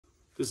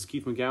This is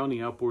Keith McGowan,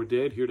 the Outboard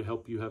Dad, here to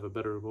help you have a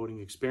better boating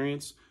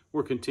experience.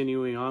 We're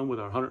continuing on with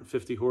our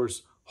 150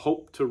 horse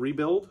hope to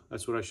rebuild.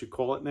 That's what I should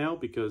call it now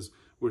because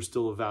we're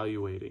still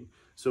evaluating.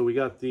 So we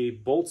got the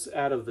bolts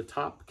out of the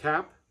top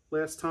cap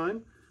last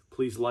time.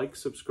 Please like,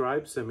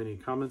 subscribe, send me any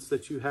comments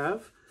that you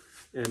have.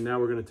 And now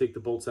we're going to take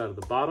the bolts out of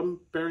the bottom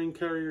bearing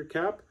carrier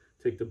cap,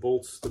 take the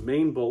bolts, the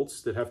main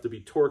bolts that have to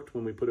be torqued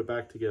when we put it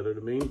back together,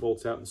 the main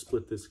bolts out and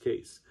split this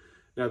case.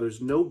 Now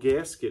there's no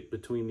gasket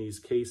between these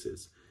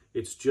cases.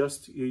 It's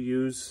just you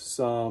use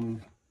some,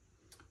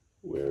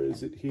 where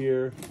is it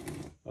here?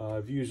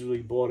 I've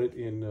usually bought it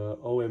in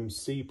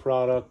OMC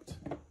product.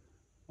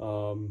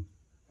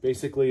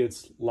 Basically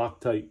it's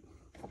Loctite,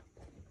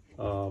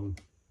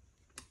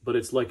 but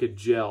it's like a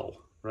gel,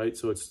 right?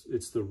 So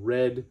it's the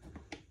red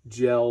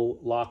gel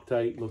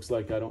Loctite. Looks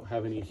like I don't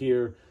have any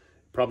here,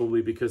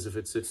 probably because if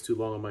it sits too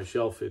long on my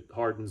shelf, it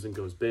hardens and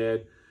goes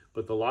bad.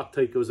 But the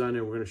Loctite goes on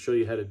there. We're going to show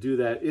you how to do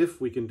that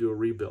if we can do a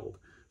rebuild.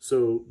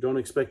 So don't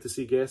expect to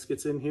see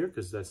gaskets in here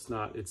because that's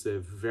not, it's a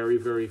very,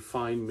 very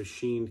fine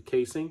machined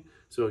casing.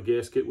 So a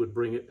gasket would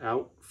bring it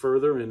out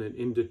further in an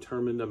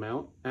indeterminate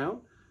amount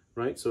out,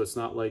 right? So it's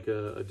not like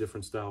a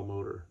different style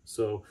motor.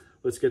 So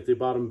let's get the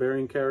bottom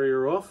bearing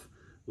carrier off.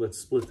 Let's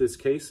split this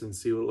case and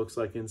see what it looks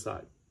like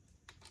inside.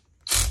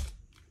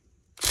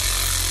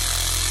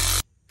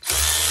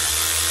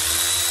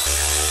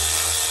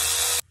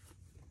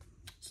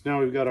 So now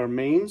we've got our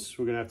mains.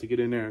 We're gonna have to get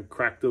in there and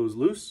crack those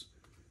loose,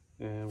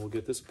 and we'll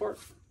get this apart.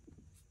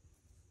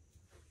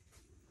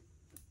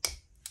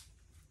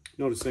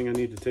 Noticing I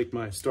need to take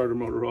my starter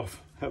motor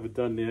off. Haven't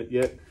done that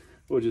yet.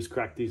 We'll just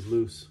crack these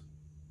loose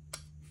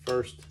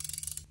first.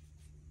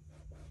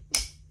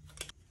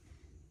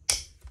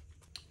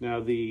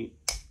 Now the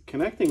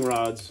connecting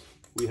rods,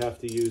 we have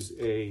to use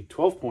a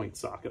 12-point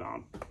socket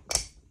on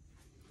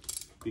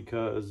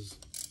because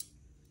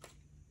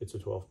it's a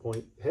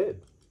 12-point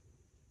head.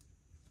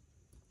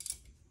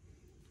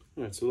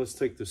 All right, so let's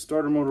take the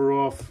starter motor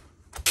off.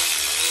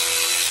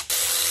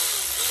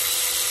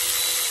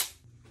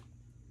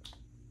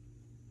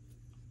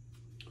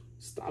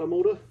 Starter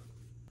motor.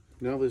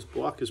 Now this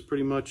block is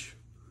pretty much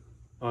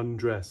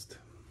undressed.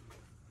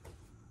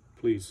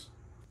 Please.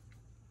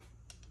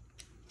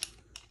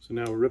 So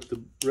now we'll rip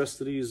the rest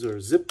of these,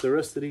 or zip the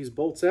rest of these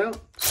bolts out.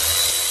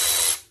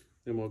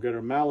 Then we'll get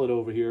our mallet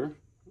over here,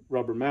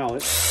 rubber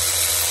mallet.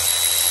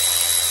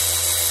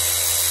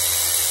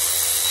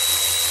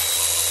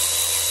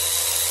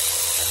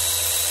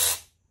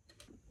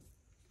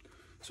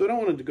 So I don't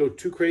want it to go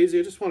too crazy.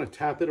 I just want to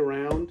tap it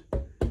around,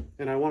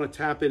 and I want to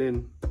tap it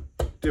in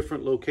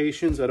different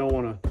locations. I don't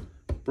want to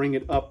bring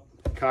it up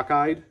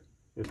cockeyed,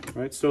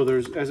 right? So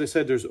there's, as I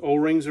said, there's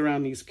O-rings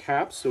around these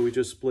caps, so we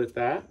just split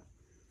that.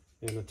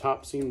 And the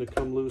top seemed to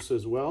come loose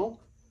as well.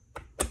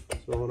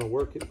 So I want to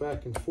work it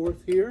back and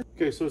forth here.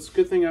 Okay, so it's a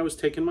good thing I was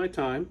taking my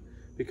time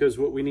because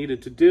what we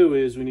needed to do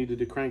is we needed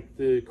to crank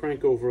the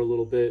crank over a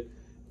little bit,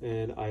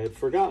 and I had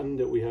forgotten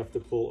that we have to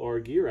pull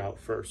our gear out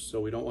first. So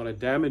we don't want to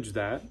damage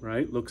that,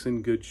 right? Looks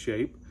in good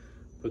shape.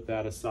 Put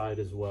that aside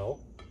as well.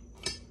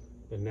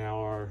 And now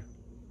our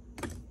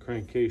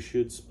crankcase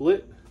should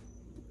split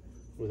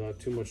without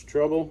too much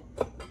trouble.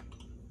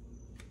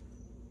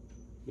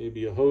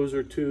 Maybe a hose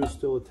or two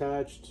still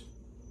attached.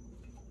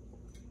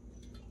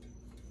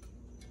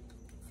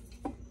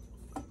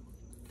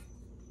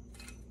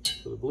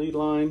 So the bleed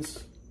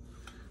lines.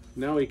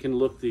 Now we can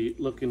look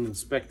and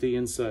inspect the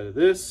inside of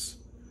this,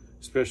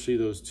 especially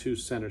those two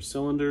center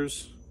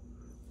cylinders.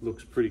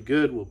 Looks pretty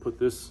good. We'll put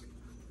this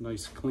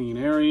nice clean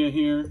area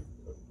here.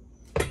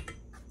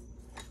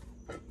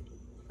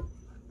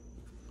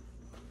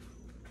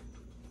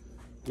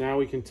 Now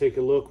we can take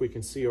a look. We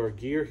can see our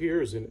gear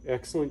here is in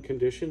excellent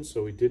condition,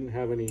 so we didn't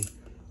have any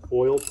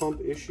oil pump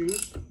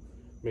issues.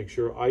 Make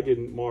sure I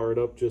didn't mar it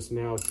up just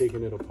now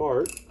taking it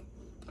apart.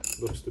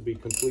 Looks to be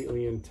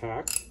completely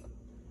intact.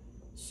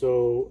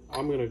 So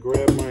I'm going to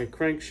grab my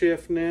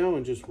crankshaft now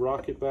and just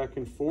rock it back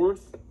and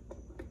forth.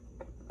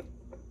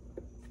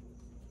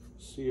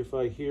 See if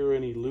I hear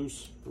any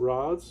loose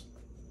rods.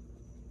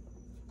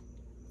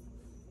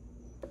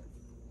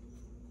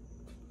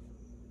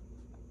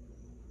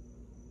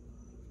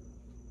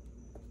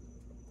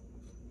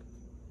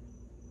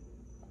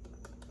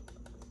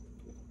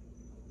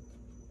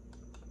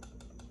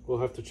 We'll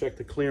have to check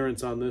the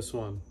clearance on this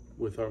one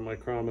with our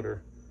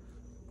micrometer.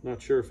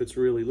 Not sure if it's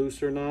really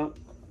loose or not,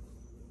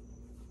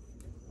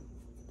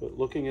 but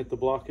looking at the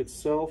block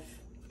itself,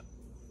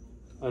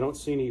 I don't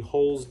see any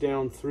holes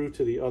down through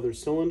to the other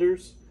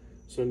cylinders.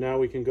 So now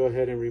we can go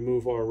ahead and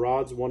remove our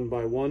rods one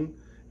by one,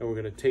 and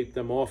we're going to tape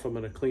them off. I'm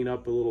going to clean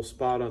up a little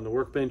spot on the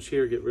workbench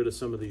here, get rid of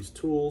some of these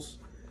tools,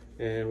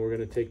 and we're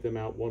going to take them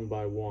out one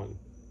by one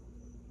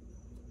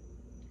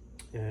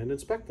and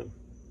inspect them.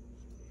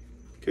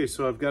 Okay,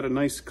 so I've got a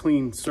nice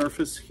clean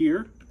surface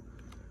here,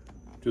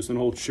 just an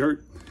old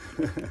shirt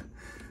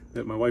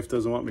that my wife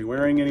doesn't want me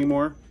wearing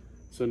anymore.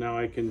 So now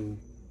I can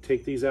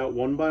take these out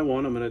one by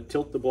one. I'm going to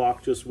tilt the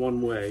block just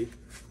one way.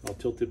 I'll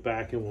tilt it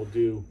back and we'll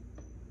do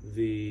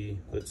the,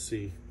 let's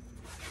see,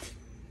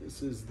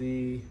 this is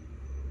the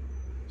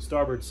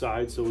starboard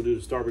side, so we'll do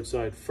the starboard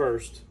side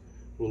first.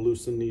 We'll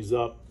loosen these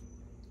up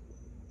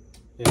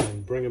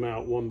and bring them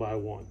out one by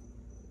one.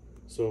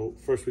 So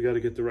first we got to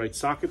get the right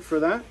socket for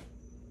that,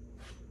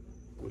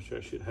 which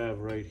I should have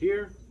right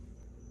here.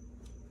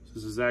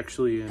 This is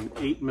actually an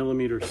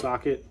 8mm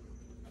socket.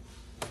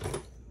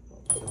 I'll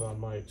put it on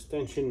my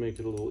extension, make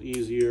it a little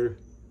easier,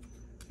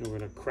 and we're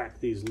going to crack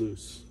these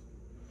loose.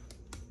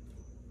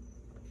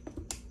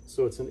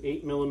 So it's an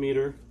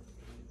 8mm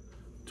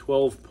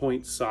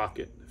 12-point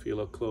socket if you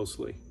look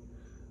closely.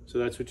 So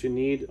that's what you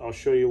need. I'll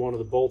show you one of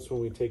the bolts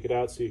when we take it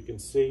out so you can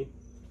see.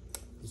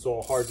 It's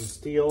all hardened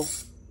steel.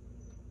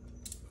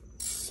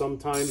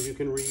 Sometimes you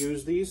can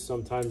reuse these,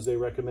 sometimes they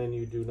recommend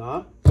you do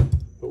not,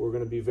 but we're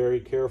going to be very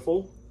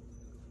careful.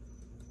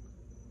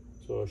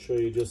 So I'll show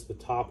you just the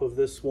top of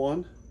this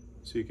one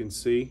so you can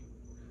see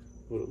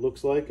what it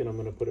looks like, and I'm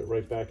going to put it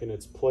right back in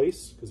its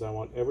place because I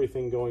want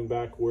everything going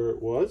back where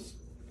it was.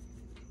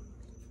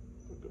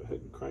 I'll go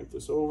ahead and crank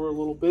this over a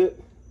little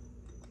bit,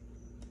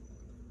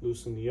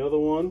 loosen the other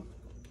one.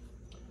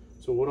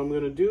 So what I'm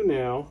going to do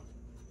now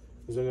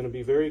is I'm going to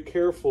be very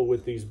careful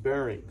with these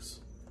bearings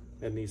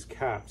and these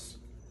caps.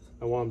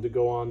 I want them to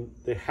go on,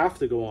 they have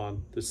to go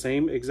on the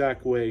same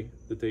exact way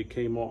that they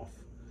came off.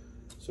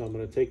 So I'm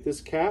going to take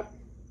this cap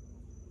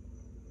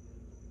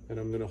and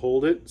I'm going to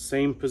hold it,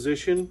 same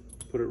position,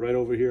 put it right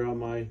over here on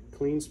my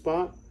clean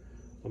spot.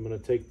 I'm going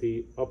to take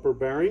the upper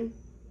bearing,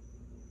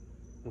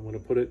 I'm going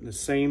to put it in the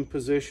same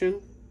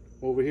position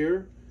over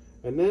here.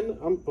 And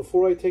then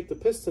before I take the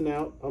piston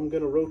out, I'm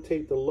going to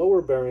rotate the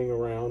lower bearing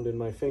around in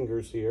my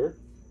fingers here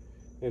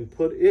and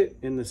put it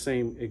in the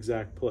same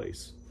exact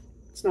place.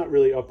 It's not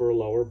really upper or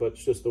lower, but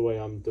it's just the way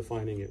I'm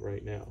defining it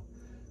right now.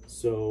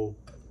 So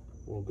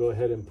we'll go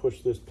ahead and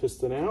push this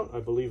piston out. I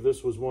believe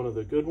this was one of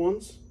the good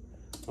ones.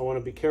 I want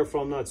to be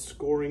careful I'm not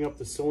scoring up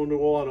the cylinder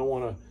wall. I don't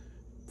want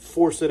to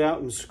force it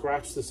out and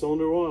scratch the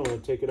cylinder wall. I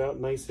want to take it out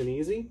nice and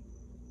easy.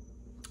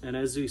 And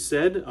as you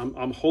said,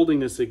 I'm holding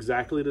this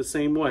exactly the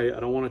same way. I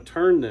don't want to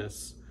turn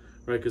this,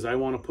 right? Because I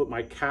want to put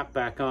my cap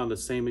back on the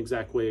same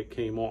exact way it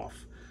came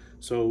off.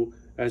 So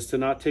as to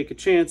not take a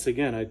chance,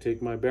 again, I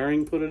take my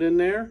bearing, put it in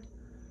there.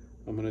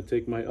 I'm going to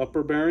take my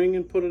upper bearing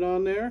and put it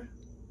on there.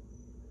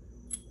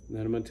 And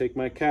then I'm going to take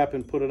my cap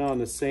and put it on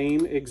the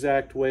same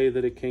exact way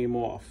that it came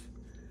off.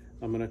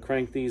 I'm going to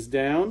crank these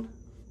down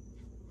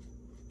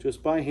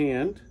just by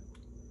hand.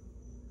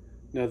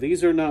 Now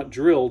these are not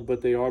drilled,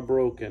 but they are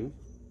broken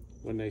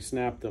when they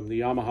snap them.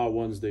 The Yamaha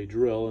ones they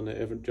drill, and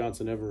the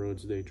Johnson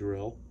Everroads they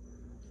drill.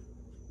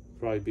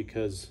 Probably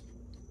because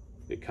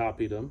they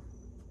copied them.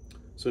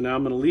 So now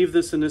I'm going to leave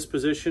this in this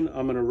position.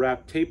 I'm going to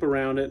wrap tape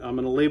around it. I'm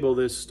going to label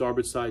this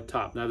starboard side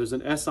top. Now there's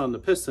an S on the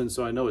piston,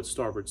 so I know it's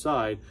starboard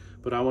side,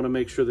 but I want to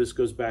make sure this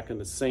goes back in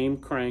the same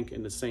crank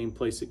in the same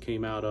place it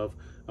came out of.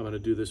 I'm going to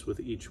do this with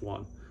each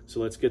one. So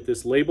let's get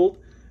this labeled,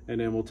 and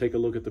then we'll take a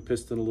look at the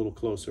piston a little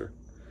closer.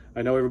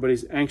 I know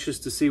everybody's anxious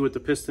to see what the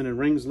piston and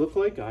rings look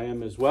like. I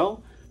am as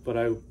well, but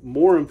I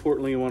more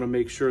importantly want to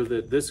make sure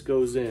that this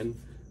goes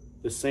in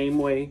the same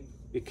way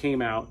it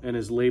came out and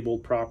is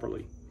labeled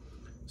properly.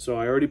 So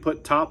I already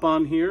put top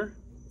on here,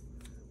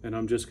 and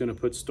I'm just going to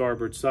put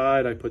starboard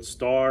side. I put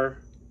star,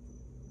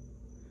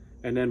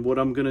 and then what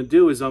I'm going to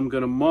do is I'm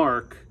going to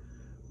mark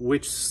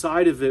which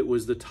side of it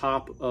was the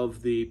top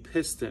of the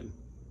piston,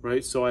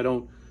 right? So I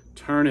don't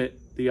turn it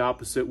the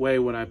opposite way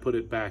when I put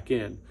it back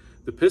in.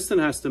 The piston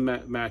has to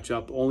match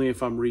up only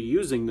if I'm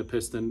reusing the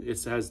piston.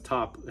 It has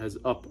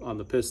up on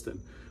the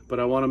piston, but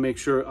I want to make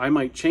sure I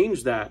might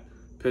change that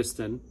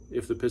piston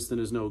if the piston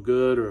is no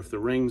good, or if the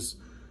rings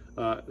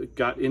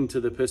got into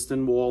the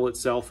piston wall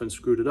itself and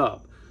screwed it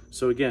up.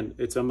 So again,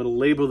 I'm going to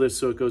label this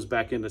so it goes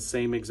back in the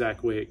same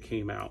exact way it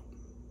came out.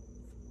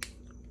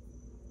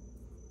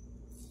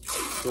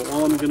 So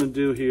all I'm going to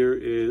do here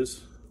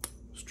is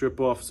strip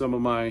off some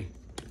of my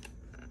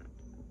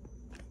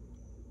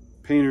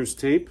painter's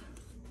tape.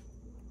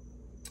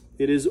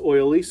 It is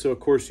oily, so of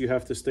course you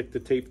have to stick the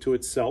tape to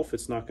itself.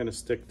 It's not going to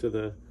stick to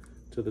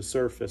the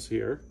surface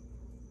here.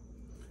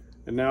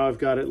 And now I've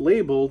got it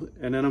labeled,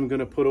 and then I'm going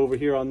to put over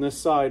here on this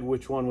side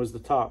which one was the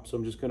top. So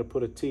I'm just going to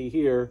put a T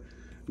here,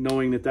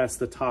 knowing that that's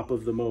the top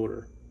of the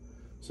motor.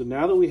 So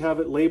now that we have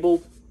it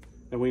labeled,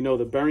 and we know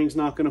the bearing's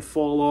not going to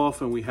fall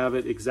off, and we have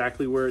it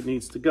exactly where it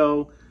needs to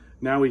go,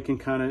 now we can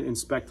kind of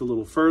inspect a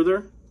little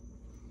further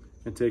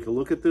and take a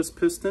look at this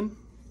piston.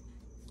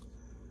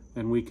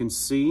 And we can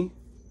see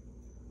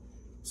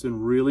it's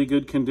in really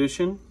good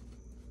condition.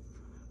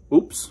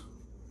 Oops.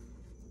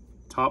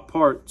 Top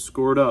part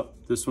scored up.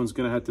 This one's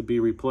going to have to be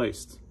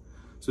replaced.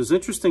 So it's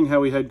interesting how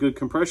we had good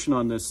compression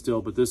on this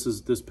still, but this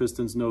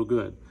piston's no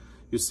good.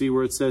 You see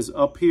where it says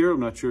up here? I'm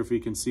not sure if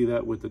you can see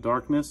that with the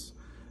darkness.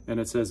 And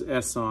it says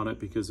S on it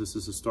because this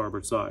is the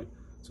starboard side.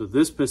 So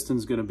this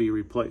piston's going to be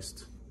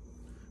replaced.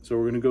 So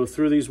we're going to go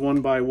through these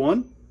one by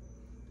one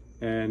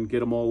and get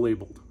them all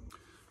labeled.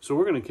 So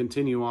we're going to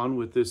continue on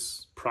with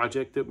this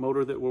project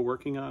motor that we're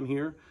working on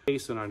here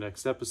in our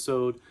next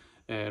episode,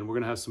 and we're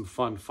going to have some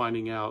fun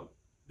finding out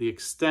the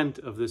extent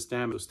of this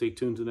damage. So stay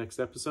tuned to the next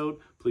episode.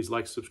 Please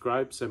like,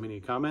 subscribe, send me any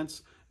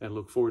comments, and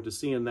look forward to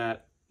seeing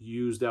that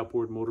used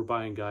outboard motor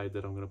buying guide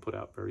that I'm going to put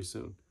out very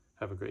soon.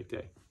 Have a great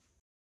day.